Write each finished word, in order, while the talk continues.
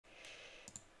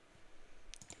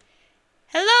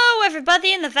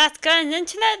everybody in the vast garden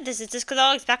internet, this is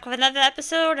Discodogs back with another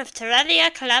episode of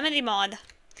Terraria Calamity Mod.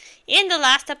 In the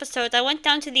last episode, I went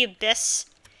down to the abyss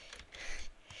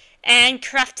and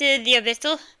crafted the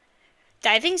abyssal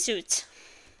diving suit.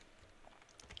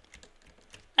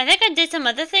 I think I did some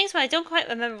other things, but I don't quite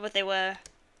remember what they were.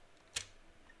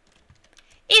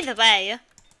 Either way,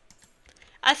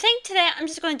 I think today I'm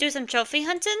just going to do some trophy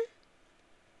hunting.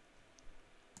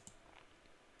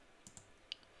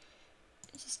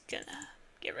 Just gonna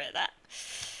get rid of that.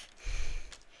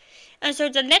 And so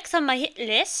the next on my hit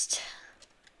list,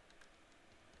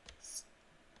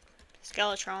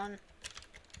 Skeletron.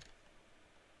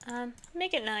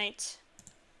 Make it night.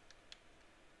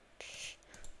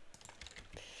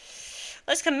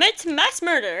 Let's commit mass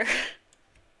murder.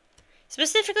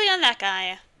 Specifically on that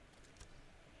guy.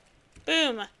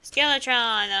 Boom,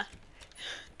 Skeletron.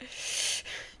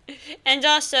 And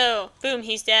also, boom,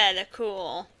 he's dead.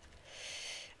 Cool.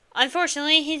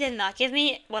 Unfortunately, he did not give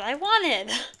me what I wanted.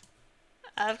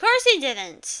 Of course he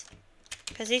didn't.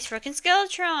 Because he's frickin'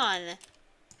 Skeletron.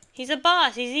 He's a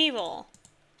boss, he's evil.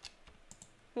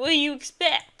 What do you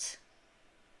expect?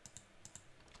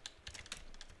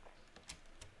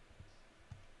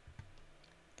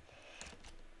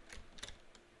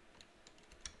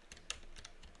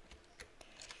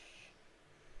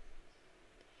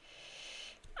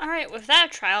 Alright, with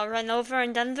that trial run over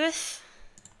and done with,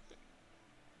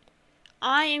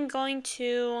 I am going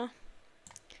to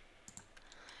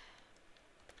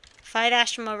fight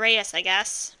Astrum Aureus, I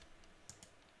guess.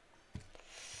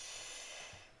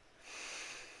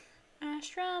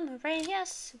 Astrum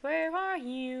Aureus, where are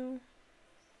you?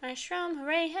 Astrum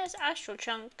Aureus, Astral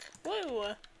Chunk. Woo!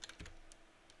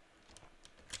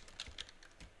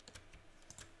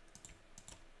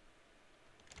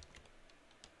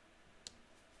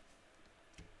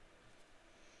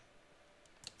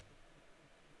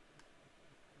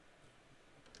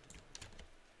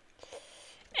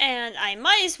 And I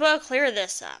might as well clear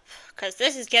this up, because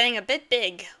this is getting a bit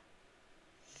big.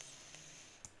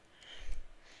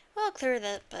 I'll clear it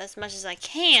up as much as I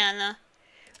can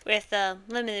with the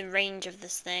limited range of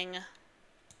this thing.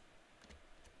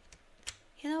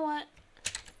 You know what?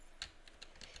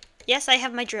 Yes, I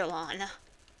have my drill on.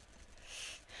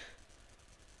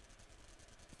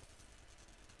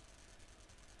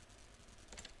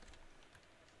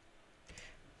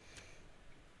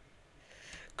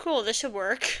 Cool, this should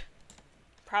work.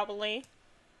 Probably.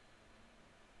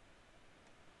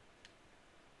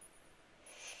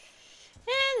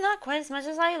 And not quite as much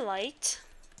as I liked.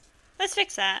 Let's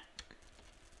fix that.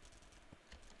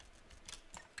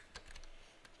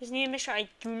 Just need to make sure I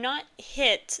do not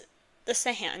hit the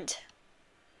sand.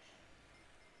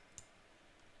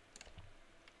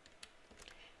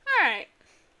 Alright.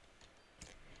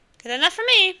 Good enough for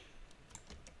me.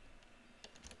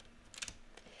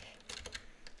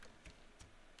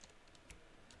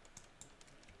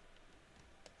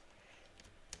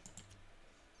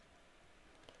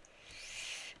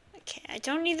 Okay, I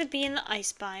don't need to be in the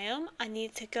ice biome. I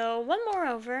need to go one more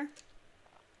over.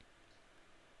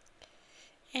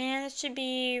 And it should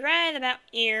be right about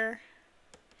here,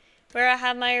 where I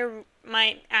have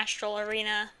my astral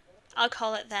arena. I'll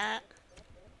call it that.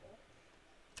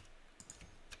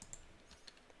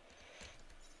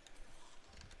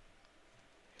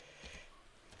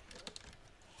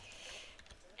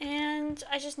 And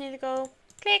I just need to go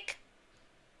click.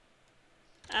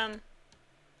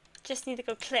 Just need to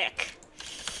go click.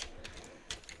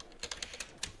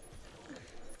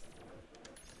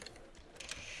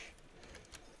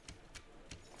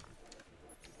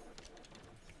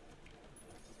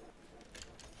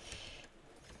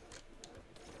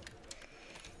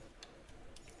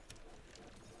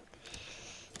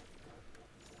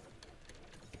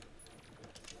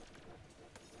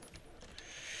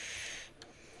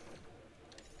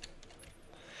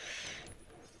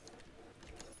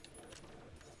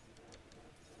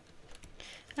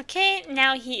 Okay,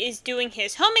 now he is doing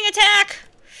his homing attack.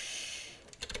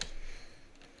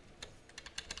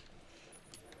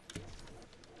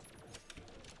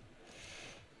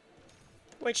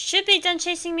 Which should be done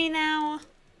chasing me now.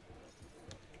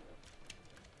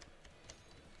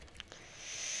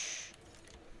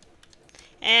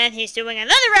 And he's doing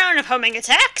another round of homing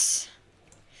attacks.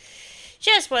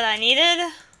 Just what I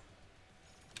needed.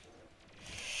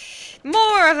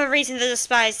 More of a reason to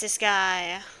despise this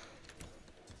guy.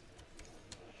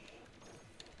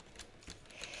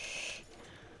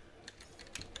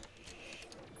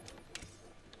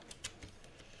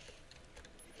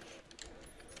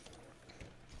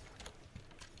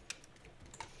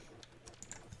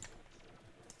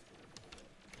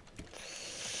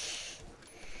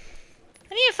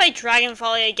 fight Dragon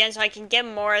Folly again so I can get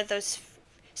more of those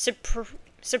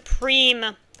supreme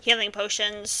healing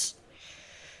potions.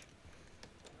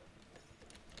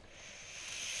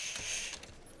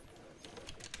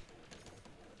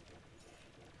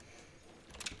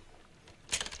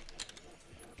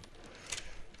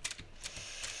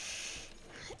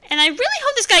 And I really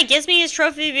hope this guy gives me his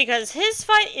trophy because his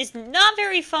fight is not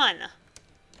very fun.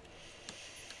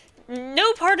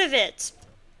 No part of it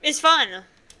is fun.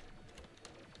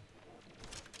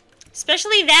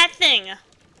 Especially that thing.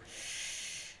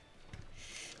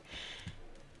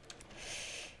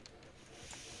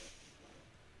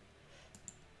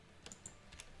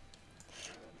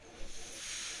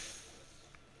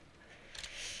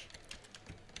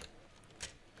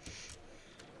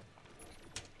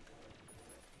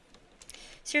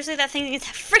 Seriously, that thing gets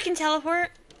a freaking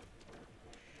teleport?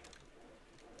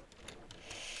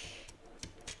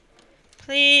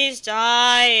 Please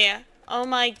die. Oh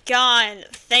my god,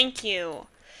 thank you.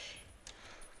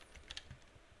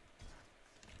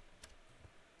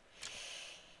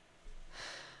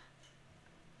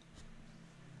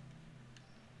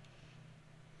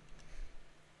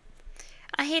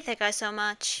 I hate that guy so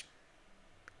much.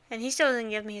 And he still doesn't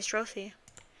give me his trophy.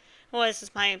 Well, this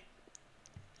is my...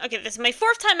 Okay, this is my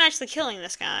 4th time actually killing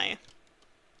this guy.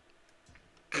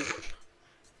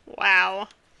 Wow.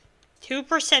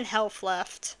 2% health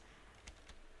left.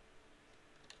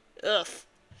 Ugh.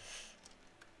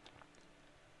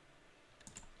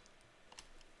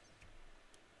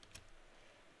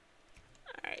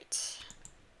 Alright.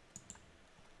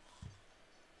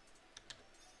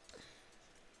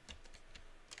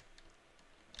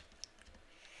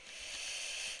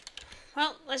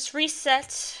 Well, let's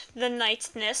reset the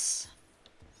nightness.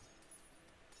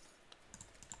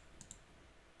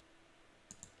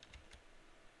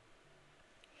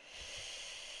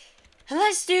 And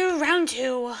let's do round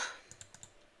 2.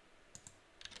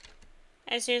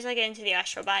 As soon as I get into the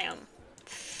astral biome.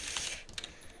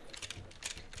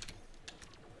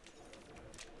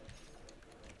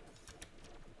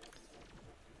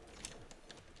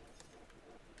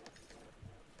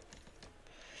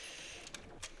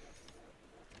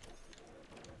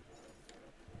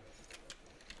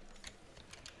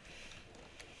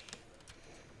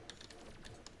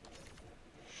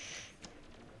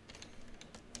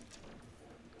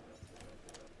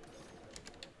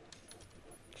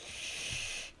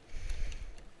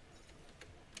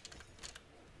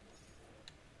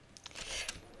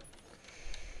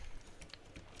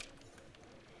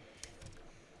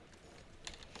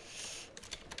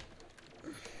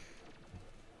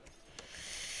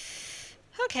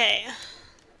 Okay.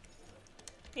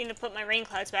 Need to put my rain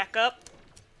clouds back up.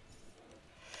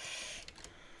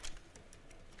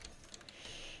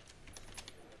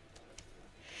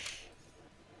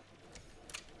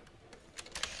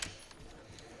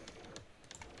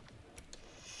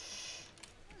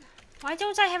 Why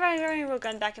don't I have my rainbow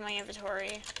gun back in my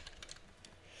inventory?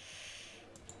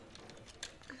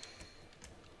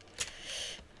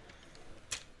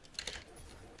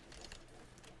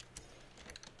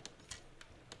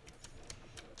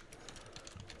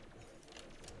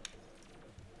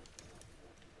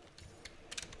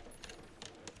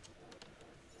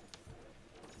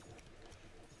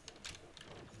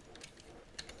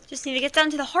 Just need to get down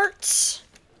to the hearts.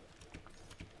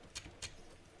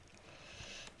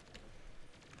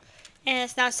 And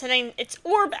it's now setting its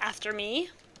orb after me.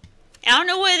 I don't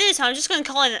know what it is, so I'm just going to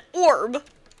call it an orb.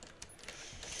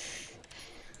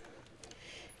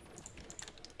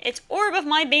 It's orb of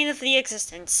my bane of the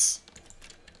existence.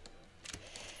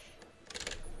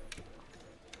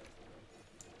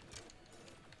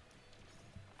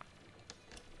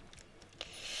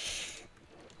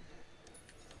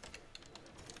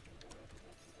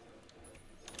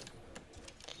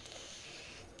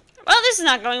 Well, this is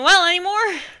not going well anymore.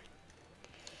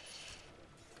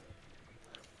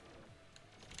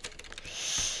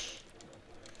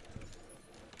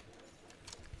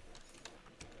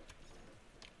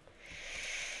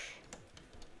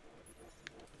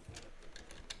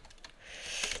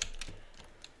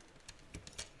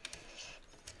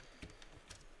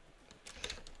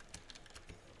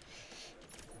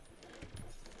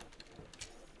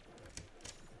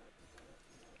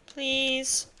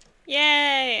 Please.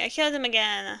 Yay! I killed him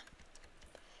again.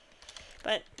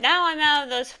 But now I'm out of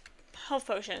those health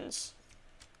potions.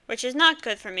 Which is not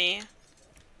good for me.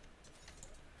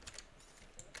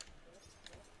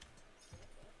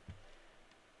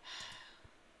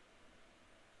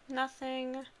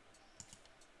 Nothing.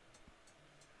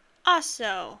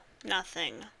 Also,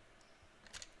 nothing.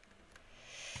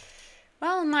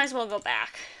 Well, might as well go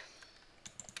back.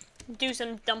 do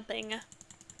some dumping.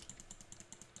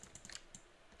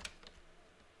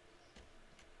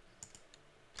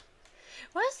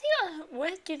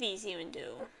 What do these even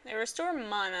do? They restore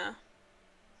mana.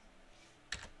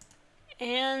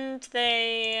 And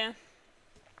they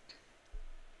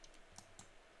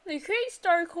create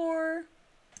Star Core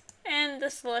and the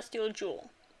Celestial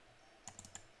Jewel,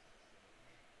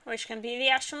 which can be the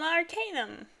Astrum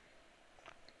Arcanum.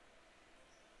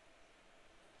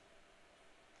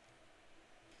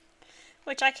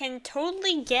 Which I can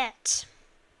totally get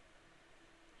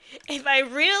if I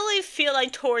really feel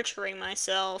like torturing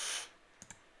myself.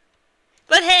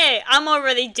 But hey, I'm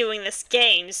already doing this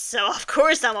game, so of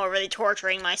course I'm already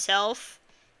torturing myself.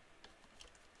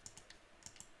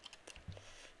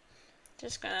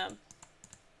 Just gonna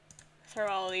throw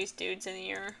all these dudes in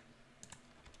here.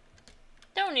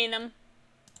 Don't need them.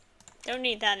 Don't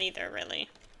need that either, really.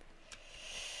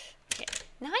 Okay,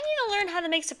 now I need to learn how to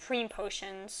make supreme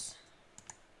potions.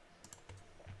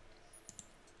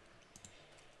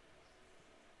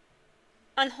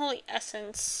 Unholy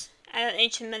Essence and an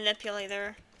Ancient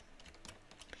Manipulator.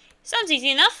 Sounds easy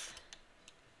enough.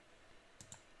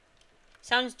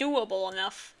 Sounds doable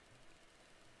enough.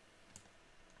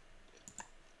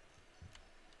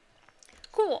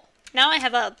 Cool. Now I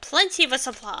have plenty of a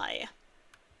supply.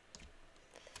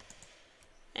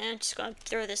 And I'm just gonna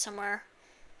throw this somewhere.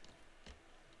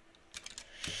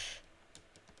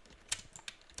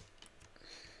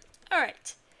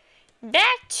 Alright.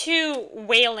 Back to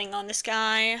wailing on this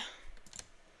guy.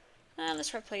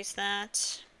 Let's replace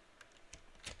that.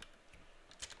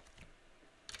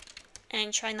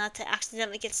 And try not to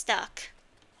accidentally get stuck.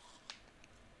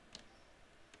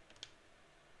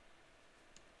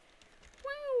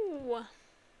 Woo!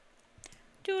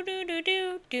 Do do do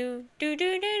do do do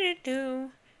do do do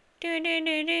do do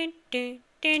do do do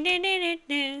do do do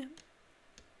do.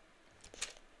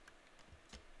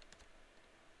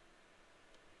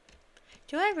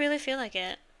 Do I really feel like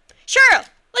it? Sure!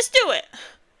 Let's do it!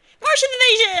 Martian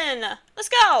invasion! Let's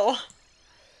go!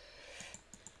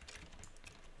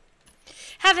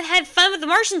 Haven't had fun with the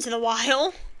Martians in a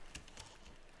while.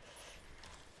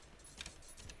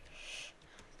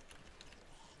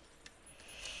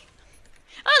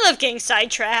 I love getting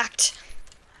sidetracked.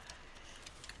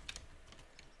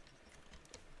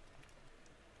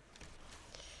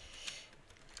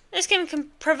 This game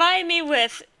can provide me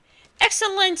with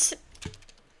excellent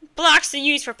blocks to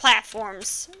use for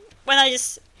platforms when I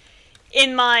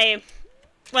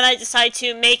decide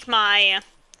to make my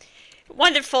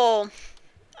wonderful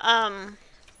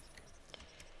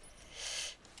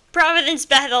Providence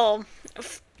battle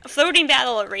floating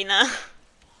battle arena.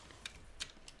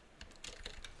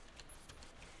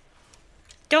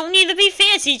 Don't need to be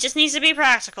fancy, just needs to be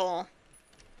practical.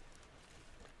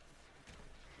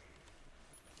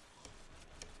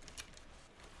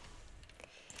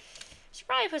 Should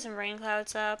probably put some rain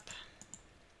clouds up.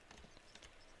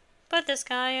 Put this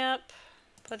guy up.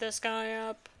 Put this guy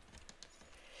up.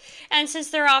 And since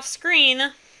they're off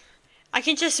screen, I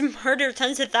can just murder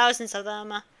tons of thousands of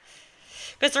them.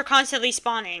 Because they're constantly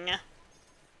spawning.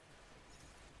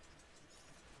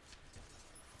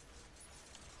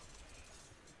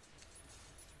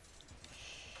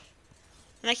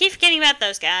 And I keep forgetting about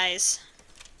those guys.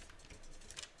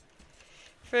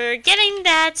 Forgetting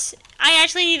that I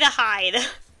actually need to hide.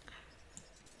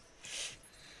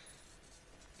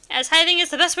 As hiding is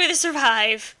the best way to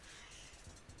survive.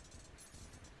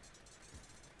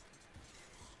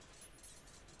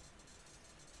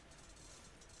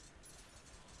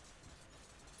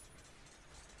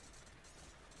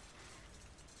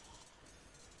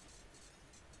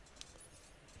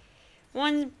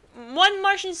 One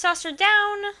Martian saucer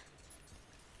down.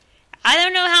 I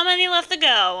don't know how many left to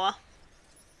go.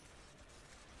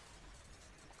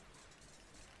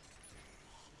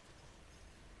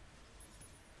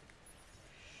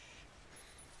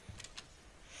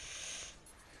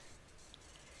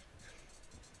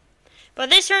 But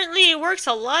this certainly works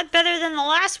a lot better than the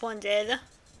last one did.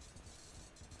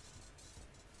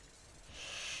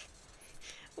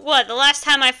 What, the last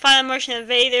time I fought a Martian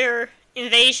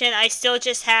invasion, I still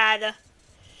just had...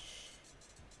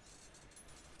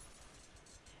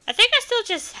 I think I still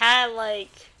just had,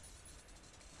 like,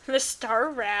 the Star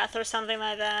Wrath or something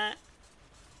like that.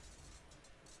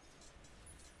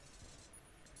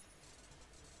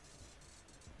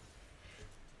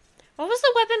 What was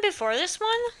the weapon before this one?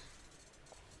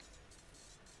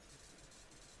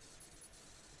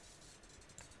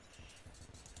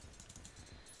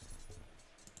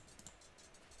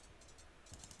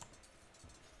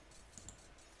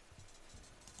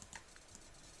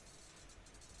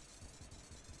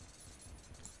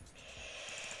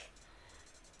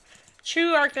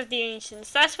 True Arc of the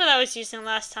Ancients. That's what I was using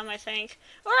last time, I think.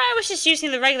 Or I was just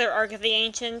using the regular Arc of the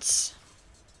Ancients.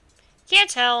 Can't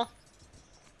tell.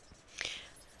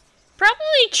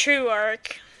 Probably True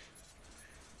Arc.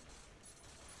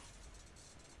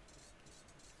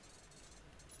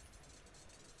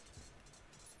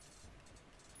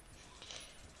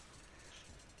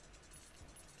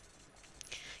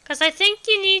 Because I think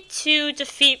you need to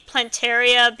defeat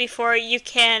Plantaria before you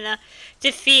can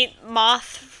defeat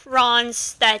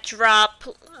Mothrons that drop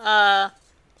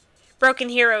Broken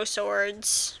Hero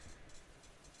Swords.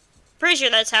 Pretty sure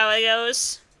that's how it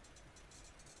goes.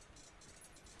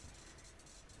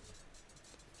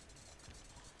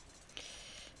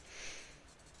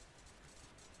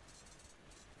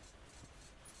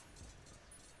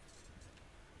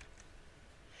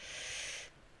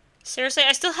 Seriously,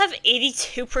 I still have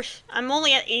 82%. I'm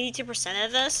only at 82%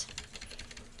 of this.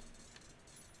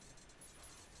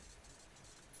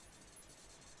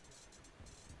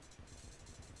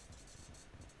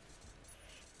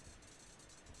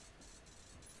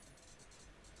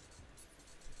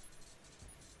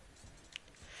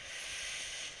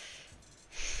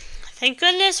 Thank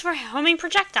goodness for homing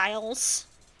projectiles.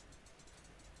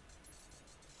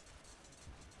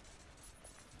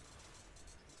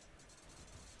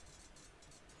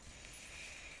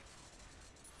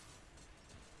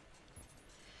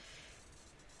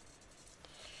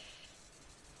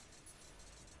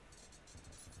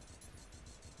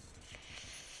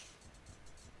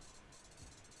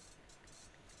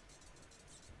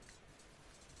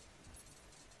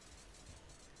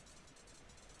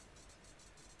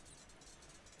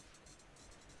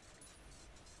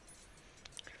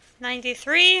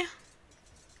 $93,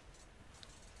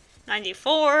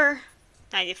 $94,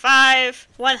 $95,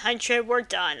 $100, we're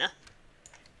done.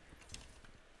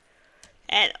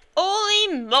 And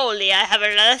holy moly, I have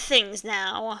a lot of things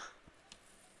now.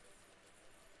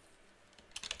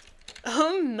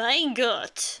 Oh my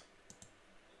god.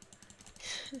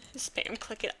 Spam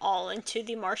click it all into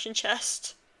the Martian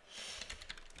chest.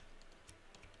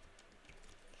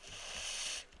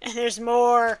 And there's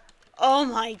more. Oh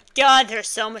my god, there's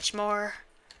so much more.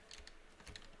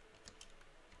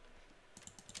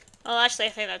 Well, actually, I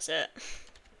think that's it.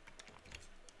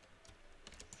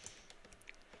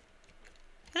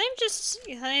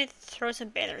 Can I throw some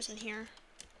banners in here?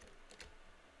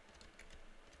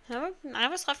 I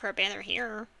was left for a banner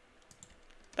here.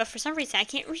 But for some reason, I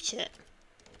can't reach it.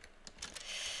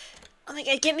 Oh my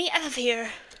god, get me out of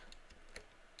here.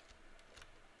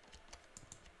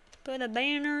 Put a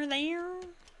banner there.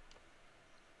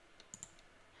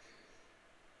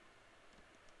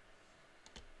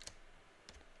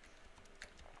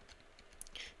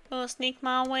 I'll sneak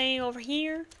my way over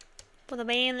here. Put a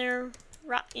banner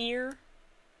right here.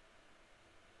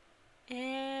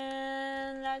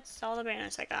 And that's all the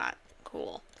banners I got.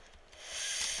 Cool.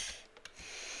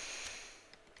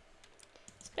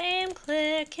 Spam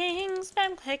clicking,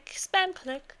 spam click, spam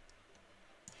click.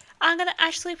 I'm gonna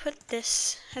actually put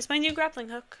this as my new grappling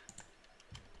hook.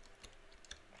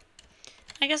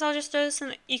 I guess I'll just throw this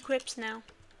in the equips now.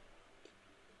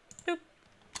 Boop.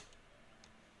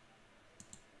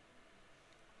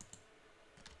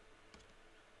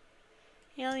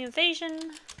 Alien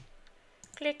invasion.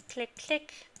 Click, click,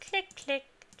 click, click, click,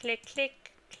 click,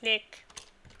 click, click.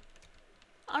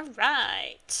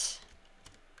 Alright.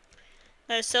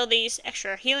 Let's sell these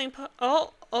extra healing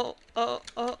oh.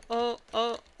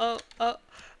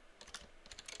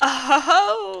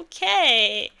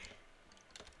 Okay.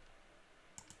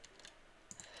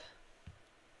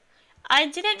 I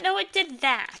didn't know it did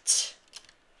that.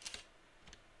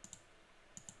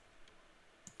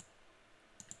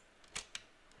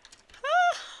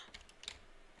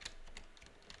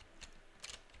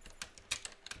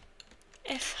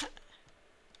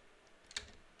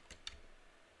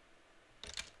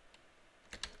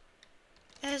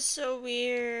 That's so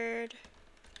weird.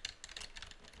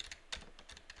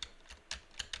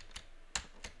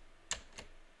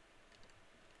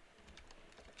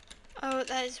 Oh,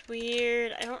 that is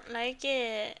weird. I don't like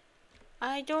it.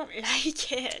 I don't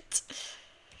like it.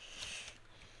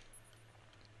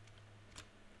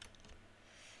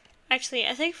 Actually,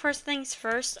 I think first things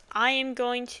first, I am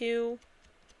going to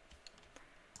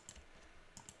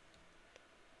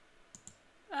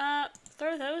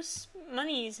throw those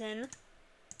monies in.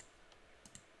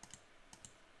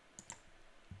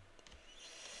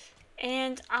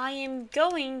 And I am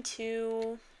going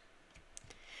to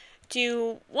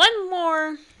do one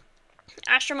more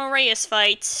Astrum Aureus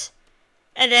fight,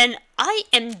 and then I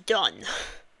am done.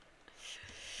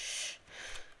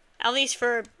 At least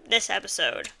for this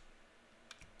episode.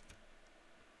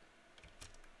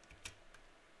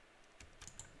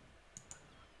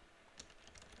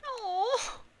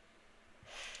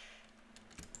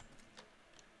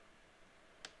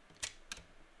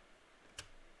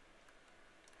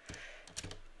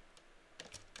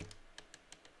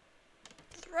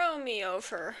 me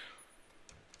over.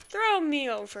 Throw me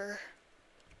over.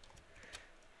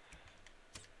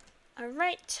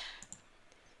 Alright.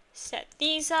 Set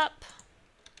these up.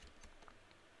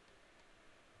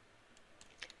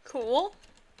 Cool.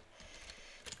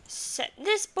 Set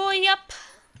this boy up.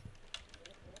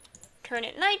 Turn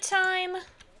it nighttime.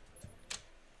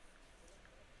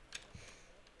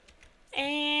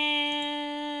 And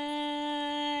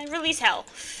release hell.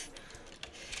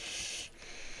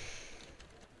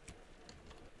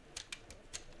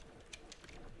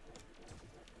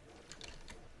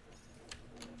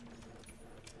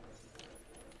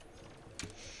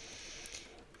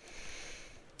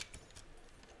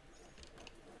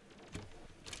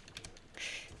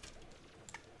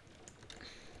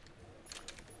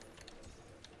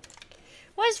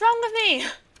 What is wrong with me?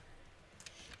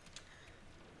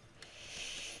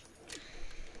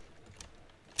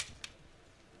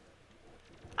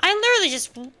 I'm literally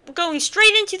just going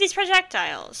straight into these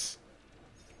projectiles.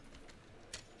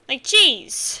 Like,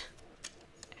 jeez.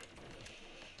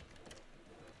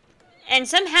 And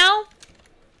somehow,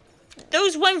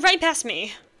 those went right past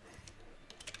me.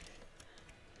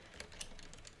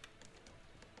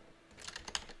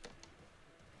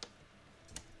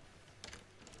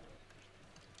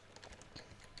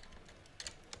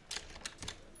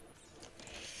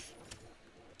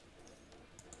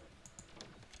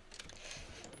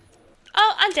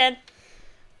 Oh, I'm dead.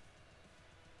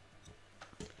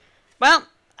 Well,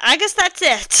 I guess that's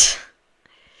it.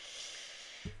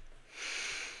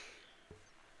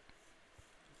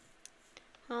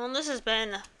 Well, this has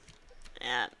been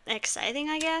exciting,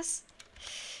 I guess.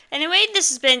 Anyway, this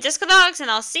has been Disco Dogs,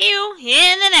 and I'll see you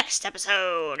in the next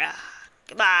episode.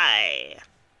 Goodbye.